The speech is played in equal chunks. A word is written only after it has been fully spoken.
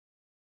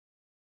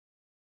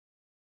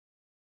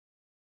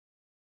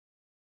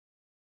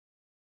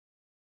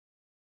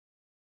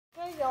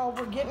Hey y'all,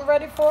 we're getting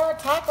ready for our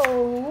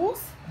tacos.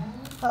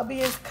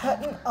 Hubby is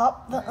cutting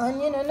up the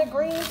onion and the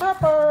green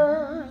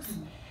peppers.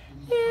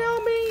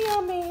 Yummy,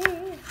 yummy.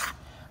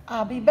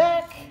 I'll be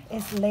back.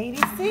 It's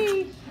Lady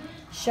C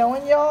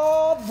showing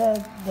y'all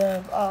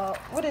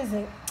what is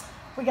it?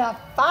 We got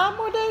 5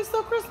 more days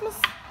till Christmas.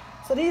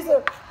 So these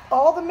are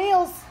all the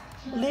meals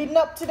leading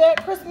up to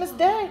that Christmas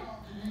day.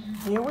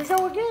 Here we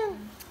go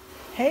again.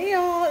 Hey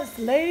y'all, it's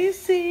Lady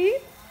C.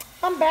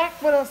 I'm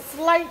back with a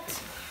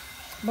slight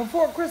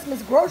before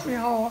Christmas grocery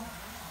haul.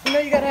 You know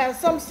you gotta have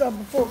some stuff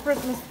before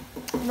Christmas.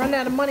 Run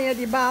out of money after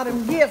you buy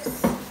them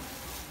gifts.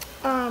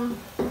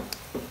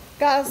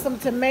 Got some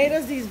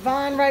tomatoes, these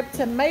vine ripe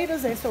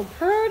tomatoes. They're so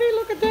pretty,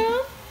 look at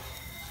them.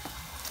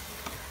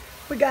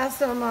 We got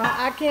some,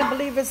 I can't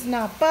believe it's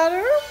not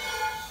butter.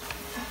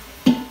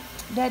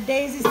 That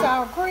daisy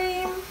sour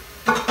cream.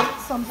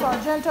 Some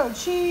Sargento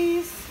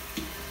cheese.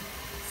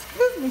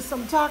 Excuse me,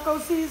 some taco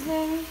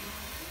seasoning.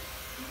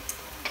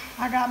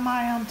 I got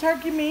my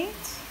turkey meat.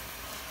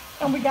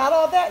 And we got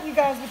all that, you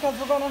guys, because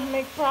we're going to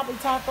make probably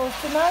tacos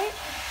tonight.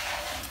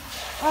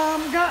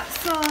 Got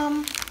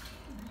some,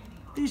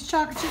 these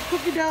chocolate chip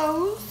cookie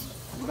doughs.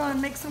 We're going to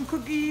make some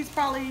cookies,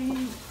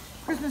 probably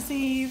Christmas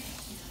Eve.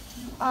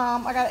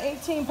 I got an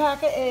 18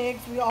 pack of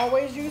eggs. We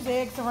always use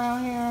eggs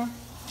around here.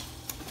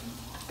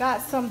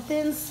 Got some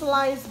thin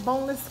sliced,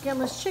 boneless,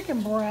 skinless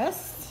chicken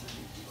breast.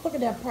 Look at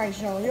that price,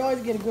 y'all. You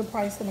always get a good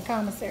price in the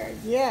commissary.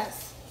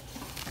 Yes.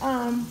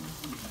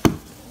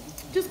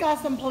 Just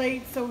got some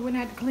plates so we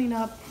wouldn't have to clean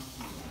up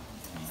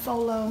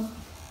solo.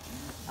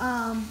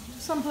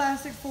 Some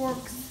plastic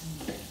forks,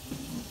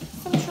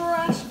 some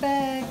trash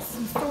bags,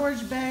 some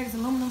storage bags,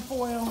 aluminum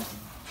foil.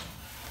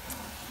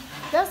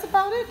 That's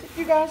about it,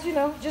 you guys, you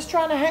know, just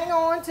trying to hang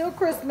on till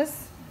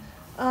Christmas.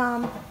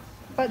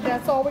 But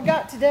that's all we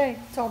got today.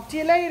 Talk to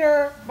you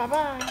later.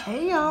 Bye-bye.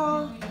 Hey,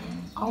 y'all.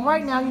 All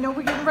right, now, you know,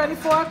 we're getting ready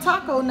for our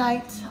taco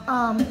night.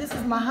 This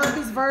is my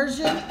hubby's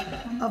version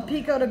of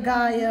pico de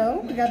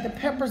gallo. We got the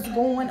peppers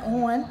going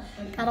on.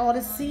 Got all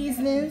the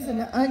seasonings and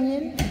the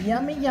onion.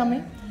 Yummy,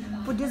 yummy.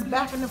 Put this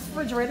back in the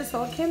refrigerator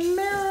so it can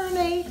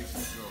marinate.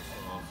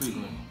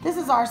 This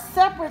is our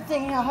separate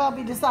thing our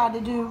hubby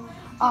decided to do.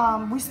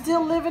 We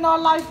still living our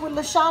life with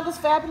LaShonda's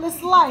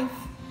Fabulous Life.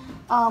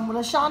 With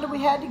LaShonda, we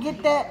had to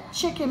get that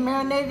chicken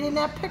marinated in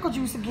that pickle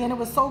juice again. It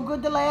was so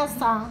good the last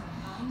time.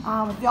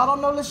 If y'all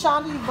don't know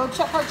LaShonda, you go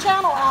check her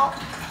channel out.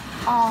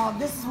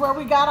 This is where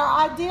we got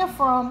our idea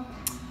from.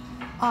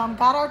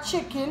 Got our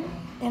chicken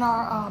in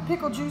our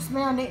pickle juice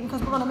marinating because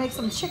we're going to make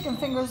some chicken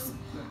fingers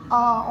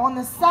on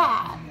the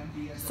side.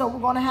 So we're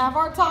going to have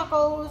our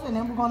tacos and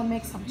then we're going to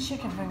make some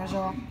chicken fingers,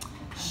 y'all.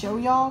 Show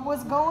y'all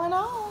what's going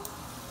on.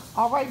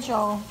 All right,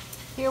 y'all.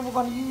 Here we're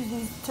going to use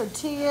these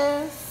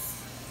tortillas.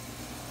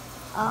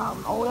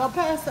 Old El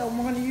Paso.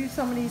 We're going to use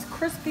some of these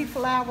crispy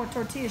flour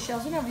tortilla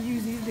shells. We never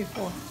used these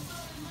before.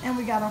 And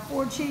we got our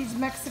 4 cheese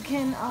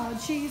Mexican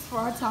cheese for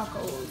our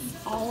tacos.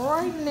 All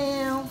right,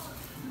 now.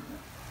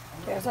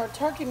 There's our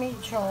turkey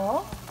meat,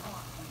 y'all.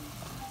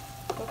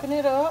 Cooking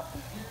it up.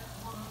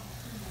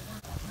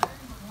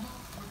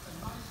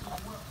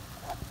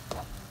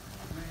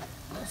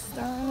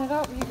 Stirring it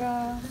up, you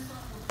guys.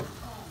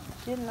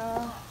 Getting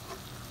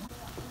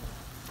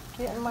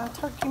my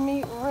turkey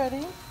meat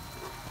ready.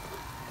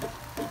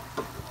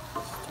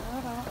 Stir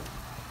it up.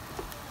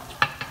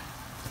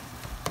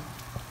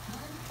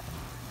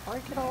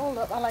 Break it all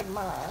up. I like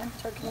my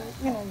turkey meat,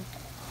 you know,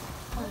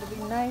 to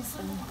be nice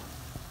and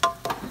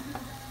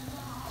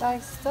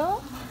diced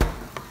up.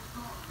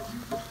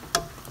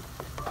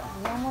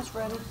 We're almost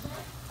ready.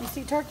 You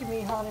see, turkey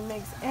meat hardly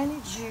makes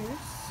any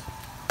juice.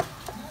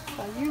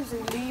 So I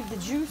usually leave the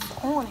juice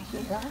on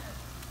here.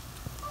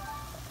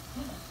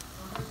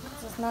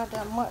 It's not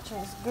that much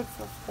and it's good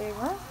for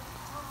flavor.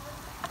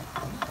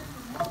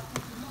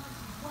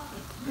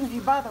 If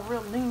you buy the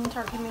real lean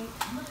turkey meat,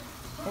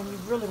 then you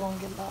really won't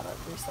get a lot of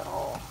grease at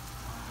all.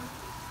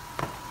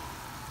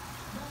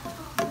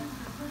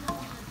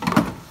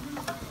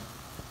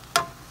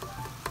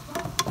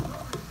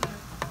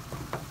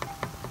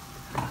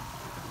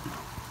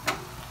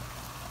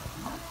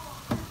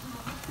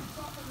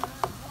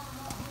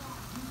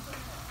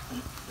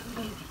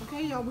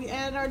 Okay, y'all, we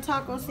added our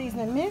taco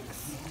seasoning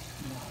mix.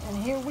 And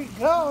here we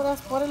go.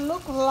 That's what it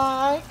looked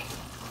like.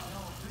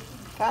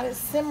 Got it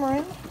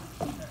simmering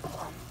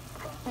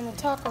in the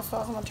taco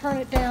sauce. I'm going to turn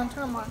it down.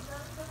 Turn my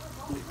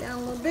heat down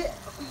a little bit.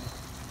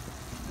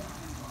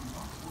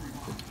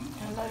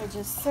 And let it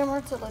just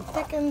simmer till it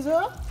thickens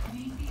up.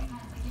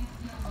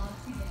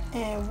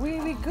 And we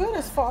be good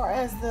as far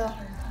as the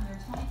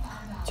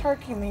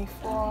turkey meat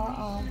for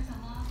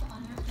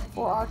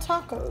our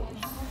tacos.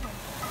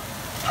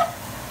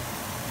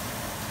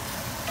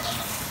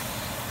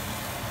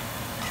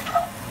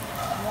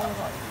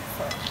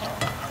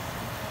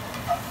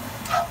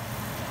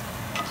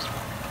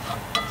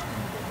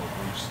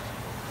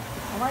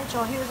 Alright,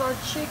 y'all, here's our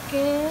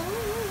chicken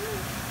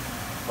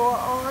for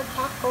our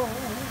tacos.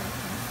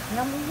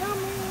 Yummy,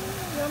 yummy,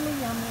 yummy,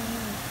 yummy,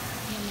 yummy.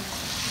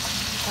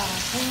 Got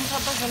our green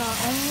peppers and our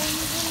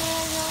onions in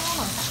there,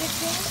 y'all. Our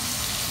chicken.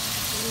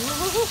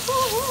 Ooh,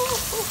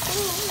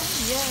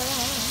 yeah.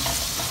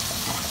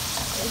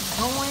 It's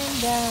going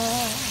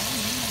down.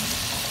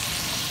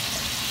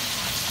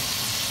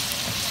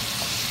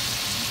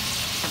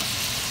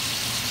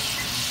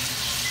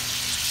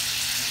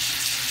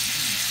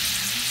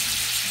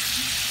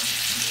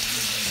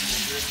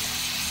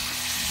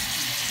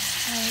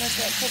 And let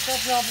that cook up,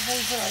 y'all, before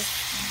you put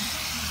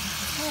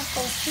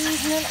some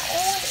seasoning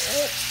on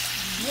it.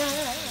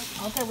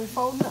 Yeah. Okay, we're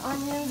folding the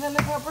onions and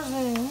the peppers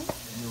in. A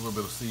little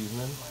bit of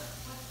seasoning.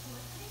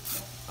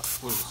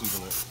 Where's the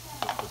seasoning?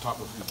 The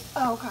taco seasoning.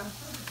 Oh, okay.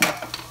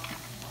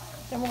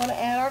 Then we're gonna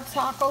add our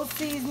taco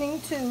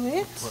seasoning to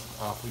it.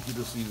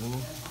 Fajita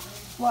seasoning.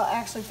 Well,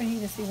 actually,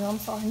 fajita seasoning. I'm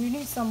sorry. You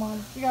need some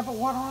on. You gotta put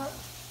water on it.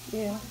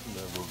 Yeah. A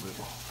little bit.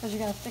 Cause you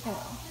gotta thicken it.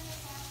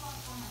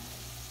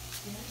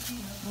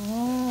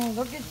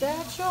 Look at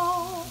that,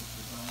 y'all.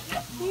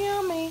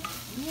 Yummy,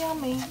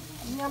 yummy,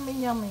 yummy,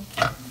 yummy.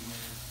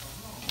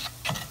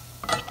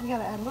 You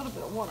gotta add a little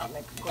bit of water to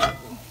make it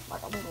gravy,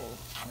 like a little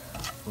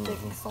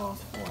thick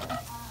sauce for it.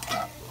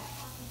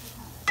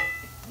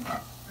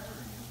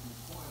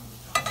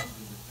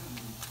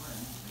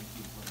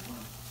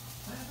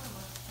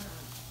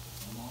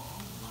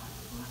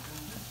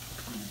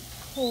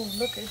 Oh,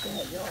 look at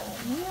that, y'all.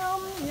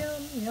 Yum,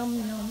 yum, yum,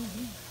 yum.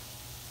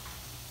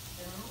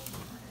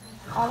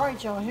 All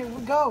right, y'all, here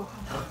we go.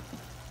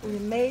 We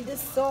made the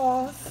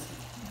sauce.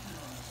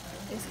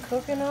 It's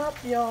cooking up,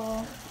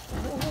 y'all.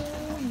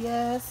 Oh,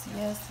 yes,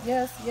 yes,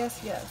 yes, yes,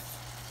 yes.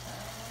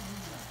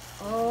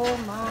 Oh,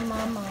 my,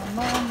 my, my,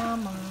 my, my,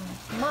 my,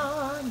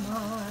 my,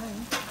 my.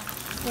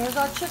 Here's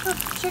our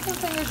chicken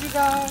fingers, you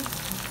guys.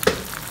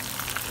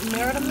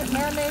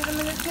 Marinate them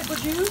in the pickle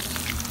juice.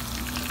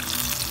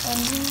 And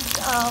use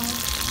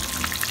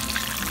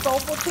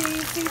soulful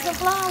tea seasoned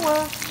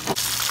flour.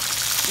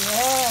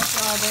 Yes,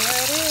 y'all,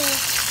 there it is.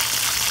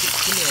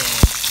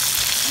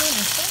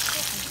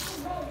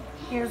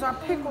 Here's our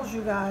pickles,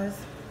 you guys.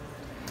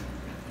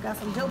 Got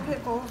some dill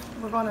pickles.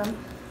 We're gonna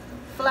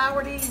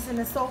flour these in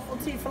the soulful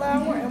tea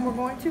flour and we're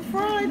going to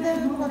fry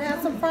them. We're gonna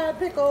have some fried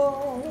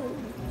pickles.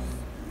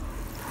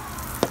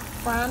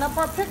 Frying up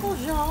our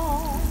pickles,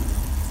 y'all.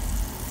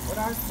 With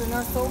our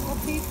soulful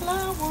tea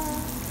flour.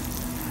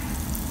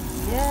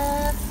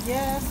 Yes,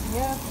 yes,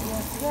 yes,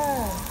 yes,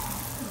 yes.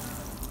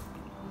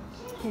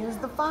 Here's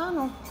the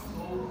final.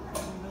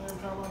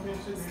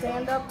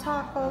 Stand-up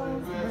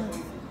tacos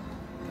with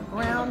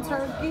ground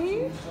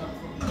turkey,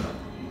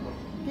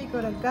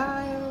 pico de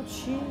gallo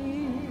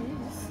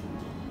cheese.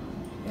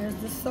 There's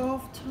the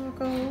soft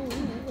taco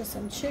with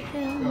some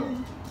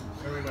chicken.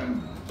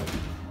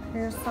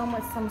 Here's some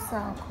with some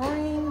sour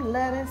cream,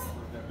 lettuce,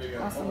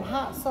 got some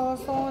hot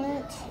sauce on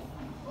it.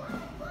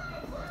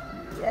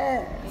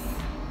 Yes.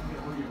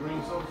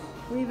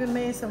 We even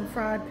made some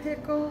fried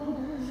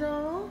pickles,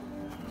 y'all.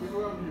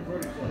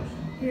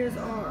 Here's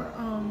our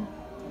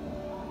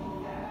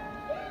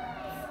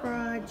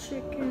fried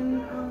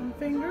chicken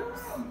fingers.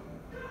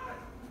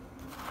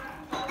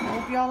 I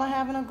hope y'all are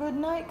having a good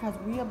night because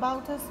we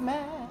about to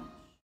smash.